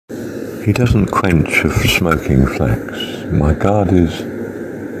He doesn't quench of smoking flax. My God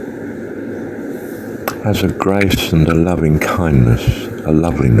has a grace and a loving kindness, a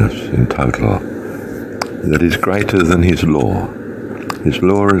loveliness in total, that is greater than his law. His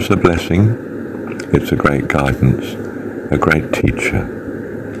law is a blessing, it's a great guidance, a great teacher.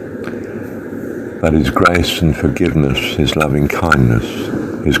 But his grace and forgiveness, his loving kindness,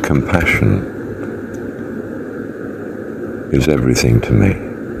 his compassion is everything to me.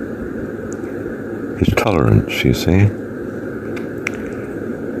 His tolerance, you see.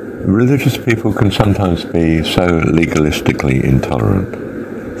 Religious people can sometimes be so legalistically intolerant.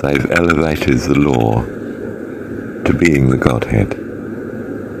 They've elevated the law to being the Godhead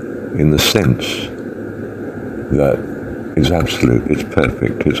in the sense that is absolute, it's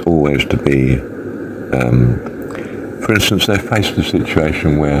perfect, it's always to be. For instance, they faced a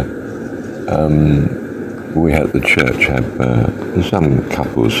situation where we at the church have some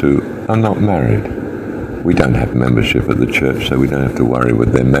couples who are not married. We don't have membership at the church, so we don't have to worry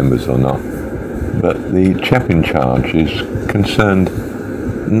whether they're members or not. But the chap in charge is concerned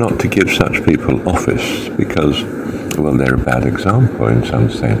not to give such people office because, well, they're a bad example in some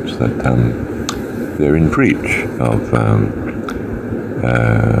sense, that they're in breach of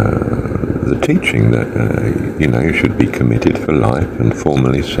the teaching that, you should be committed for life, and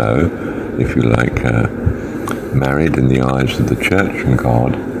formally so, if you like, married in the eyes of the church and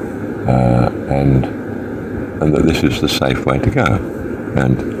God, and that this is the safe way to go.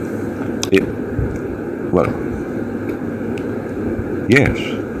 And yes,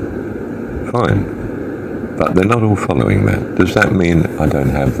 fine, but they're not all following that. Does that mean I don't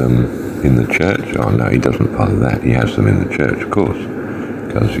have them in the church? Oh no, he doesn't follow that. He has them in the church, of course,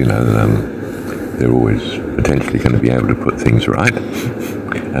 because, they're always potentially going to be able to put things right,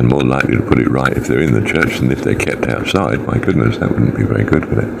 and more likely to put it right if they're in the church than if they're kept outside. My goodness, that wouldn't be very good,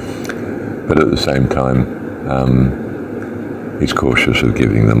 would it? But at the same time, he's cautious of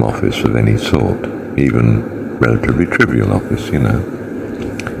giving them office of any sort, even relatively trivial office,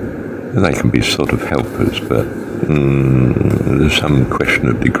 They can be sort of helpers, but there's some question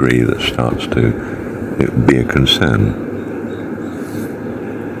of degree that starts to be a concern.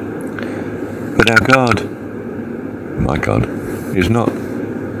 But our God, my God, is not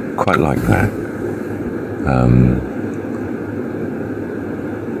quite like that.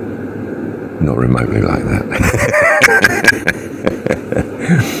 Not remotely like that.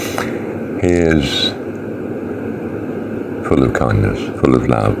 He is full of kindness, full of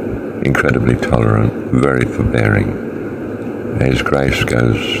love, incredibly tolerant, very forbearing. His grace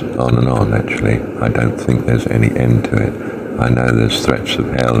goes on, actually. I don't think there's any end to it. I know there's threats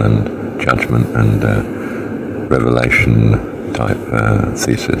of hell and judgment and revelation type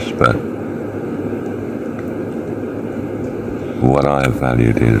thesis, but what I have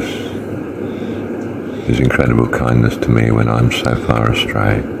valued is his incredible kindness to me when I'm so far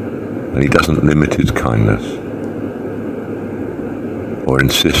astray. And he doesn't limit his kindness or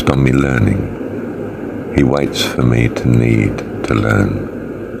insist on me learning. He waits for me to need to learn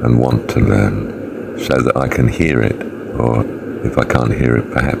and want to learn, so that I can hear it, or if I can't hear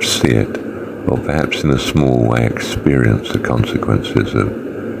it, perhaps see it, or perhaps in a small way experience the consequences of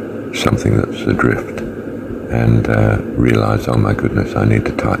something that's adrift, and realize, oh my goodness, I need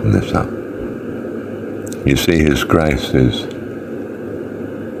to tighten this up. You see, his grace is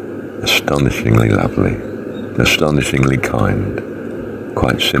astonishingly lovely, astonishingly kind,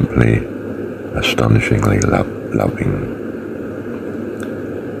 quite simply, astonishingly loving.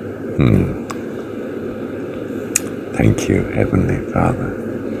 Thank you, Heavenly Father.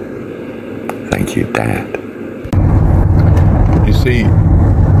 Thank you, Dad. You see,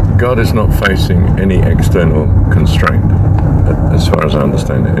 God is not facing any external constraint, as far as I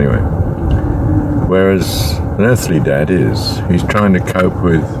understand it anyway. Whereas an earthly dad is. He's trying to cope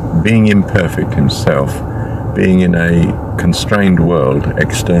with being imperfect himself, being in a constrained world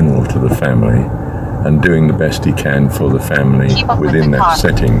external to the family, and doing the best he can for the family within that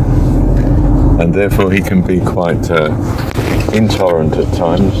setting. And therefore he can be quite intolerant at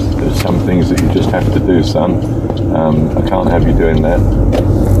times. There's some things that you just have to do, son. I can't have you doing that.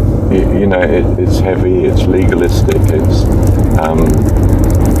 It's heavy, it's legalistic,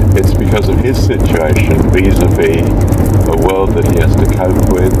 it's because of his situation vis-a-vis a world that he has to cope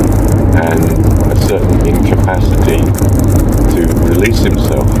with, and a certain incapacity to release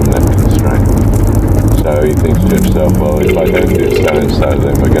himself from that constraint. So he thinks to himself, well, if I don't do so and so,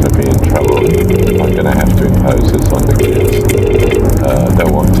 then we're going to be in trouble. I'm going to have to impose this on the kids.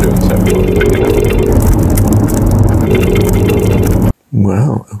 Don't want to, and so forth.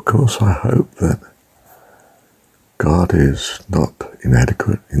 Well, of course, I hope that God is not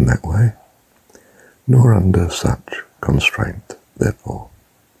inadequate in that way, nor under such constraint, therefore.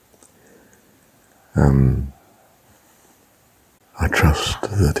 I trust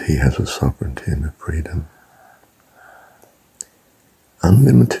that he has a sovereignty and a freedom.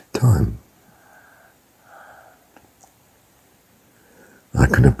 Unlimited time. I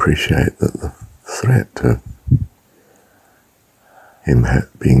can appreciate that the threat of him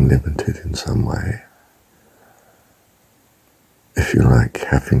being limited in some way, if you like,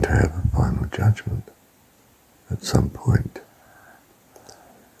 having to have a final judgment at some point,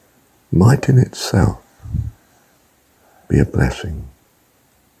 might in itself be a blessing,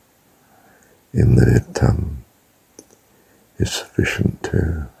 in that it is sufficient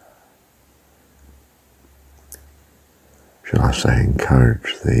to, shall I say,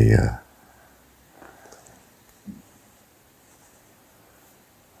 encourage the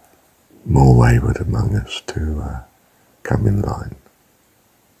more wayward among us to come in line.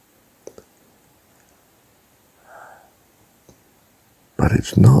 But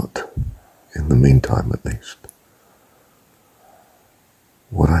it's not, in the meantime at least,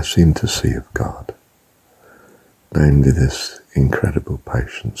 what I seem to see of God, namely this incredible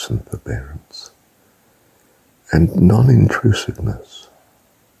patience and forbearance and non-intrusiveness.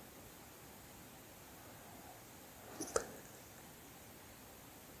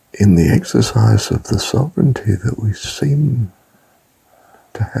 In the exercise of the sovereignty that we seem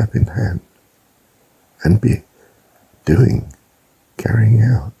to have in hand and be doing, carrying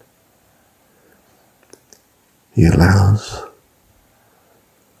out, he allows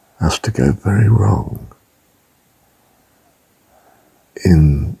us to go very wrong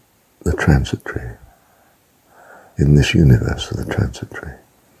in the transitory, in this universe of the transitory,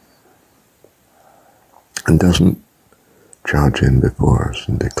 and doesn't charge in before us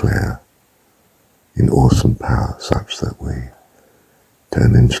and declare in awesome power such that we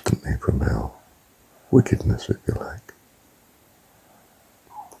turn instantly from our wickedness, if you like.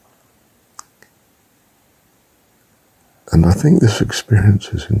 And I think this experience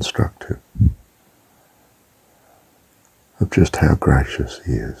is instructive of just how gracious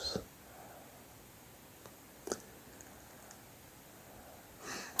he is.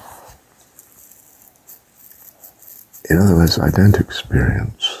 In other words, I don't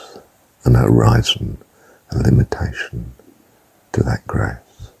experience an horizon, a limitation to that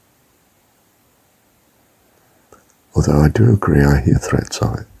grace. Although I do agree I hear threats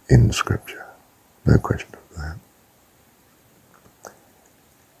of it in Scripture, no question of that.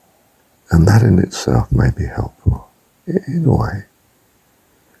 And that in itself may be helpful, in a way.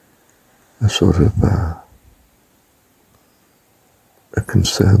 A sort of a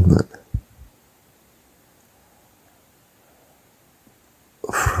concern that,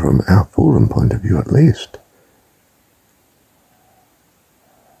 from our fallen point of view at least,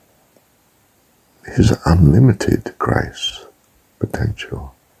 his unlimited grace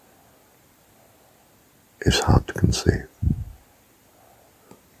potential is hard to conceive.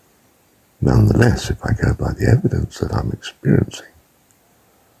 Nonetheless, if I go by the evidence that I'm experiencing,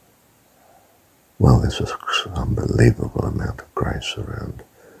 well, there's an unbelievable amount of grace around,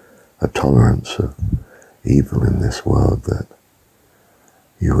 a tolerance of evil in this world that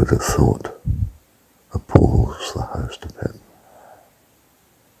you would have thought appalls the host of heaven.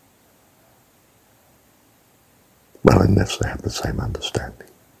 Well, unless they have the same understanding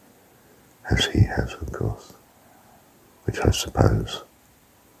as he has, of course, which I suppose,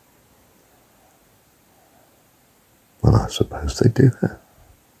 well, I suppose they do have.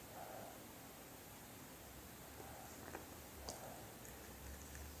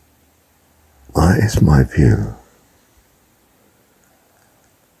 Well, it's my view.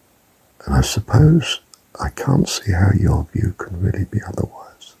 And I suppose I can't see how your view can really be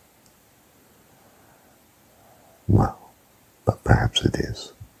otherwise. Well, but perhaps it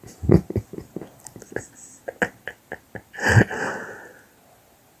is.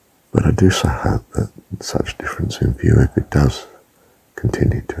 But I do so hope that such difference in view, if it does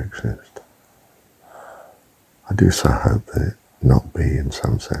continue to exist, I do so hope that it not be in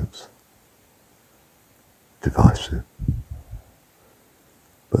some sense divisive,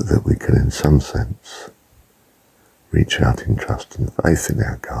 but that we can in some sense reach out in trust and faith in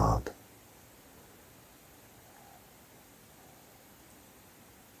our God,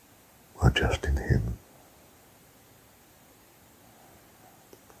 or just in him.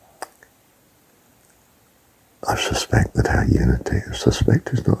 I suspect that our unity, suspect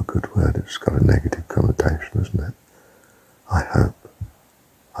is not a good word, it's got a negative connotation, isn't it? I hope,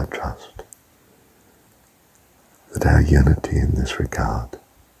 I trust, that our unity in this regard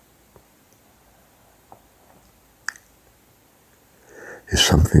is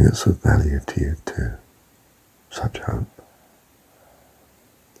something that's of value to you too, such hope.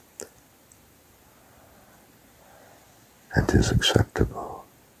 And is acceptable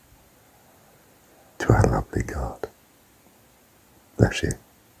to our lovely God. Bless you.